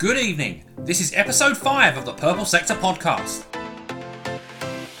Good evening. This is episode 5 of the Purple Sector podcast.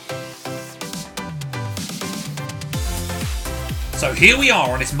 So here we are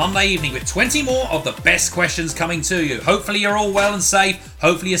on this Monday evening with 20 more of the best questions coming to you. Hopefully you're all well and safe.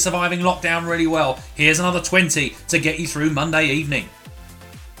 Hopefully you're surviving lockdown really well. Here's another 20 to get you through Monday evening.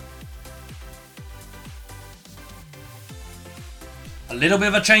 A little bit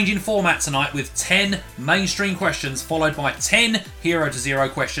of a change in format tonight with 10 mainstream questions followed by 10 Hero to Zero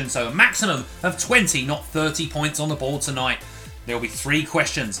questions, so a maximum of 20, not 30 points on the board tonight. There will be 3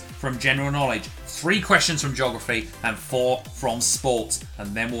 questions from general knowledge, 3 questions from geography and 4 from sports,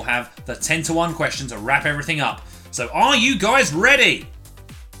 and then we'll have the 10 to 1 question to wrap everything up. So are you guys ready?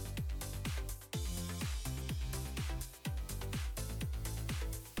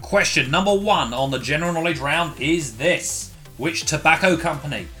 Question number 1 on the general knowledge round is this. Which tobacco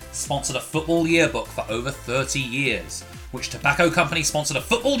company sponsored a football yearbook for over 30 years? Which tobacco company sponsored a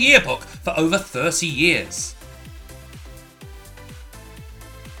football yearbook for over 30 years?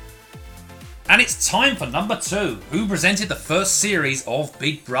 And it's time for number 2. Who presented the first series of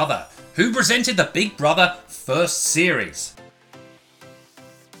Big Brother? Who presented the Big Brother first series?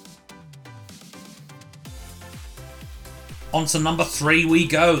 On to number 3 we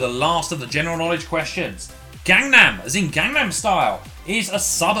go, the last of the general knowledge questions. Gangnam, as in Gangnam Style, is a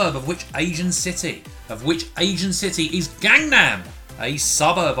suburb of which Asian city? Of which Asian city is Gangnam a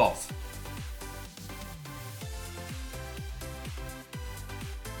suburb of?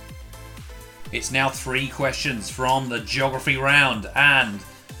 It's now 3 questions from the geography round, and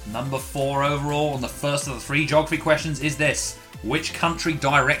number 4 overall on the first of the 3 geography questions is this. Which country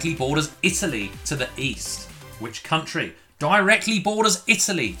directly borders Italy to the east? Which country directly borders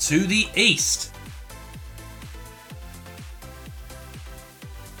Italy to the east?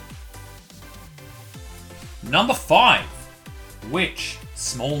 Number 5. Which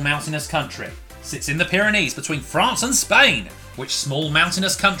small mountainous country sits in the Pyrenees between France and Spain? Which small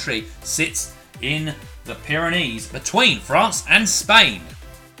mountainous country sits in the Pyrenees between France and Spain?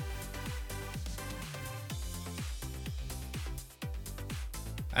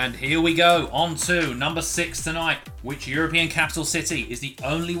 And here we go, on to number 6 tonight. Which European capital city is the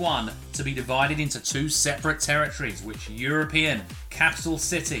only one to be divided into 2 separate territories? Which European capital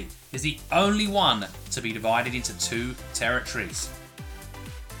city is the only one to be divided into 2 territories?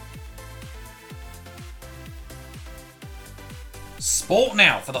 Sport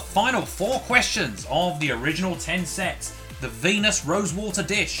now for the final 4 questions of the original 10 sets. The Venus Rosewater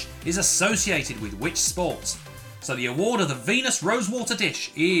Dish is associated with which sport? So the award of the Venus Rosewater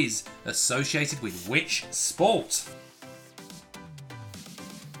Dish is associated with which sport?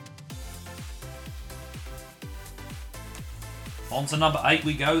 On to number 8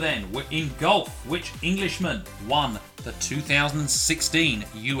 we go then. In golf, which Englishman won the 2016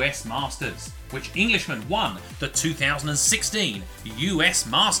 US Masters? Which Englishman won the 2016 US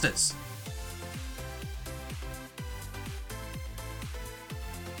Masters?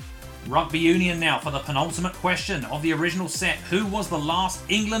 Rugby Union now for the penultimate question of the original set. Who was the last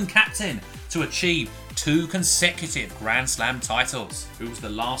England captain to achieve 2 consecutive Grand Slam titles? Who was the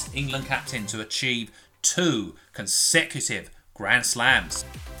last England captain to achieve 2 consecutive Grand Slams?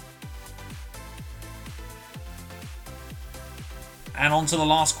 And on to the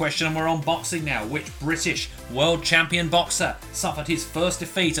last question, and we're on boxing now. Which British world champion boxer suffered his first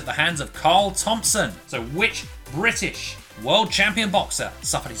defeat at the hands of Carl Thompson? So which British world champion boxer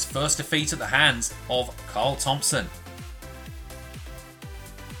suffered his first defeat at the hands of Carl Thompson?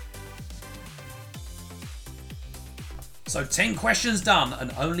 So 10 questions done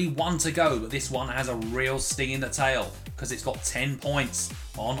and only 1 to go, but this one has a real sting in the tail because it's got 10 points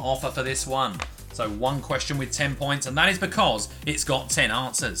on offer for this one. So 1 question with 10 points, and that is because it's got 10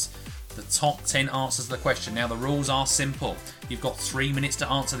 answers. The top 10 answers to the question. Now the rules are simple. You've got 3 minutes to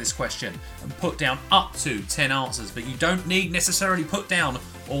answer this question and put down up to 10 answers, but you don't need necessarily put down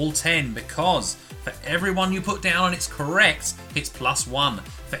all 10 because for everyone you put down and it's correct, it's +1.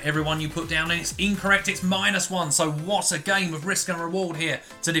 For everyone you put down and it's incorrect, it's -1. So what a game of risk and reward here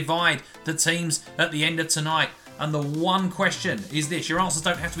to divide the teams at the end of tonight. And the one question is this. Your answers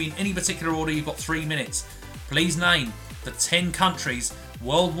don't have to be in any particular order. You've got 3 minutes. Please name the 10 countries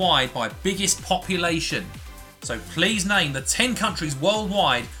worldwide by biggest population. So please name the 10 countries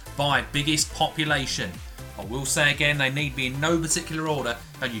worldwide by biggest population. I will say again, they need be in no particular order,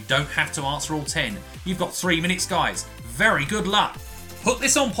 and you don't have to answer all 10. You've got 3 minutes, guys. Very good luck. Put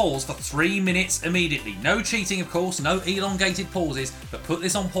this on pause for 3 minutes immediately. No cheating, of course, no elongated pauses, but put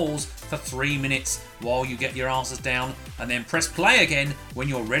this on pause for 3 minutes while you get your answers down, and then press play again when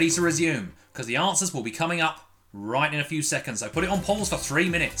you're ready to resume, because the answers will be coming up right in a few seconds. So put it on pause for 3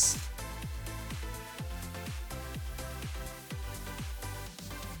 minutes.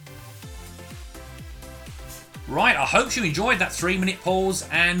 Right, I hope you enjoyed that 3-minute pause,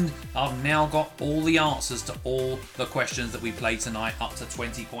 and I've now got all the answers to all the questions that we played tonight, up to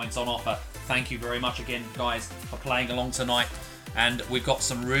 20 points on offer. Thank you very much again, guys, for playing along tonight. And we've got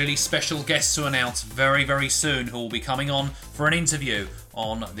some really special guests to announce very, very soon who will be coming on for an interview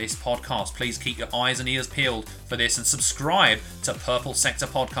on this podcast. Please keep your eyes and ears peeled for this, and subscribe to Purple Sector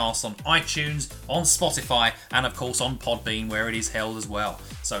Podcast on iTunes, on Spotify, and of course on Podbean, where it is held as well.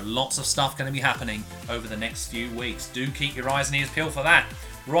 So lots of stuff going to be happening over the next few weeks. Do keep your eyes and ears peeled for that.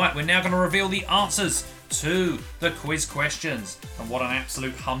 Right, we're now going to reveal the answers to the quiz questions, and what an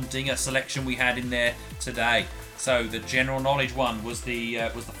absolute humdinger selection we had in there today. So the general knowledge one was the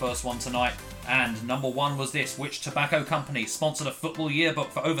first one tonight, and number one was this: which tobacco company sponsored a football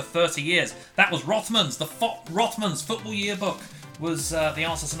yearbook for over 30 years? That was Rothmans. The Rothmans Football Yearbook was the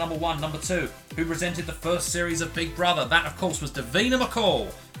answer to number one. Number two: who presented the first series of Big Brother? That, of course, was Davina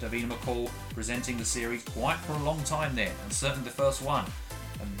McCall. Davina McCall presenting the series quite for a long time there, and certainly the first one.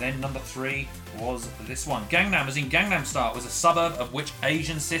 And then number three was this one. Gangnam, as in Gangnam Style, was a suburb of which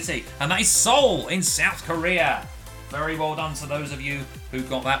Asian city? And that is Seoul in South Korea. Very well done to those of you who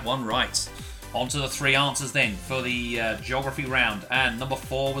got that one right. On to the three answers then for the geography round. And number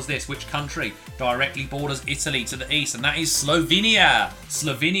four was this: which country directly borders Italy to the east? And that is Slovenia.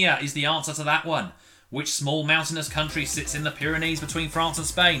 Slovenia is the answer to that one. Which small mountainous country sits in the Pyrenees between France and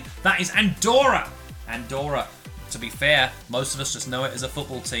Spain? That is Andorra. Andorra. To be fair, most of us just know it as a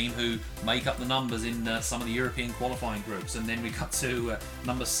football team who make up the numbers in some of the European qualifying groups. And then we got to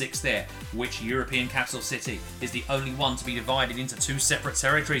number 6 there. Which European capital city is the only one to be divided into two separate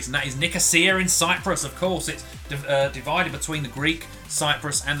territories? And that is Nicosia in Cyprus. Of course, it's divided between the Greek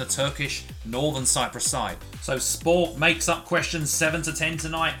Cyprus and the Turkish Northern Cyprus side. So sport makes up questions 7 to 10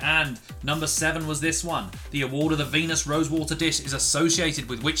 tonight, and number 7 was this one. The award of the Venus Rosewater Dish is associated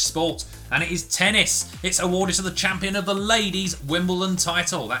with which sport? And it is tennis. It's awarded to the champion of the ladies' Wimbledon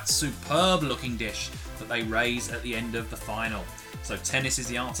title. That superb looking dish that they raise at the end of the final. So tennis is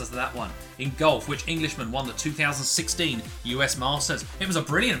the answer to that one. In golf, which Englishman won the 2016 US Masters? It was a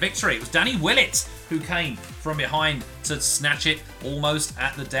brilliant victory. It was Danny Willett who came from behind to snatch it almost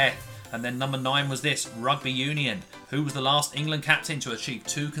at the death. And then number 9 was this: rugby union. Who was the last England captain to achieve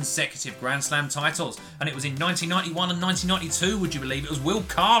 2 consecutive Grand Slam titles? And it was in 1991 and 1992, would you believe? It was Will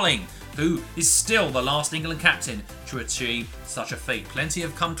Carling, who is still the last England captain to achieve such a feat. Plenty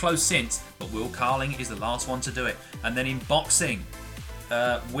have come close since, but Will Carling is the last one to do it. And then in boxing,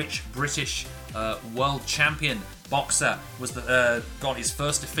 which British world champion boxer was got his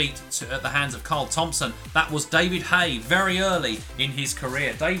first defeat at the hands of Carl Thompson? That was David Haye, very early in his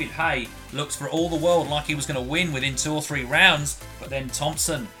career. David Haye looked for all the world like he was going to win within 2 or 3 rounds, but then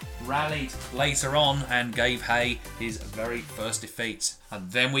Thompson rallied later on and gave Haye his very first defeat. And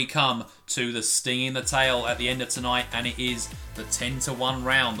then we come to the sting in the tail at the end of tonight, and it is the 10 to 1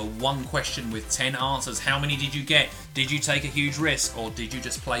 round, the one question with 10 answers. How many did you get? Did you take a huge risk, or did you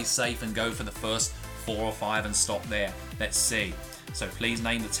just play safe and go for the first 4 or 5 and stop there? Let's see. So please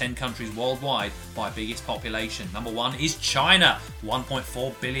name the 10 countries worldwide by biggest population. Number 1 is China,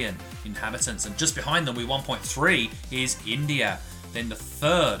 1.4 billion inhabitants, and just behind them with 1.3 is India. Then the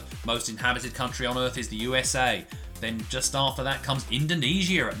third most inhabited country on Earth is the USA. Then just after that comes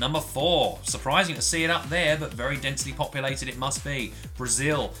Indonesia at number 4. Surprising to see it up there, but very densely populated it must be.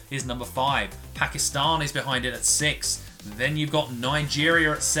 Brazil is number 5. Pakistan is behind it at 6. Then you've got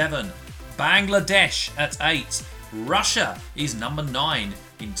Nigeria at 7. Bangladesh at 8. Russia is number 9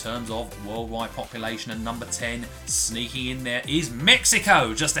 in terms of worldwide population, and number 10 sneaking in there is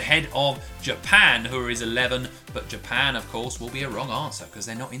Mexico, just ahead of Japan, who is 11, but Japan of course will be a wrong answer because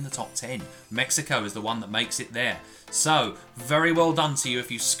they're not in the top 10. Mexico is the one that makes it there. So very well done to you if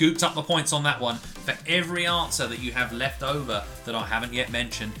you scooped up the points on that one. For every answer that you have left over that I haven't yet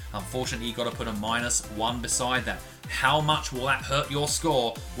mentioned, unfortunately you've got to put a -1 beside that. How much will that hurt your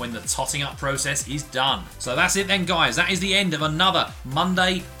score when the totting up process is done? So that's it then, guys. That is the end of another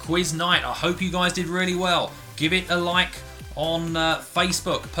Monday quiz night. I hope you guys did really well. Give it a like on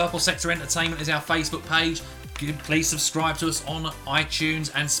Facebook. Purple Sector Entertainment is our Facebook page. Please subscribe to us on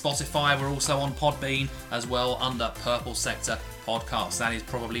iTunes and Spotify. We're also on Podbean as well under Purple Sector Podcast. That is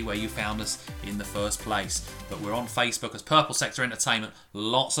probably where you found us in the first place. But we're on Facebook as Purple Sector Entertainment.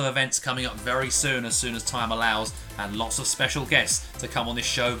 Lots of events coming up very soon as time allows, and lots of special guests to come on this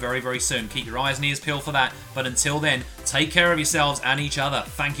show very, very soon. Keep your eyes and ears peeled for that. But until then, take care of yourselves and each other.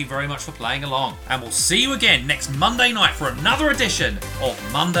 Thank you very much for playing along. And we'll see you again next Monday night for another edition of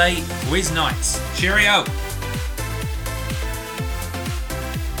Monday Quiz Nights. Cheerio!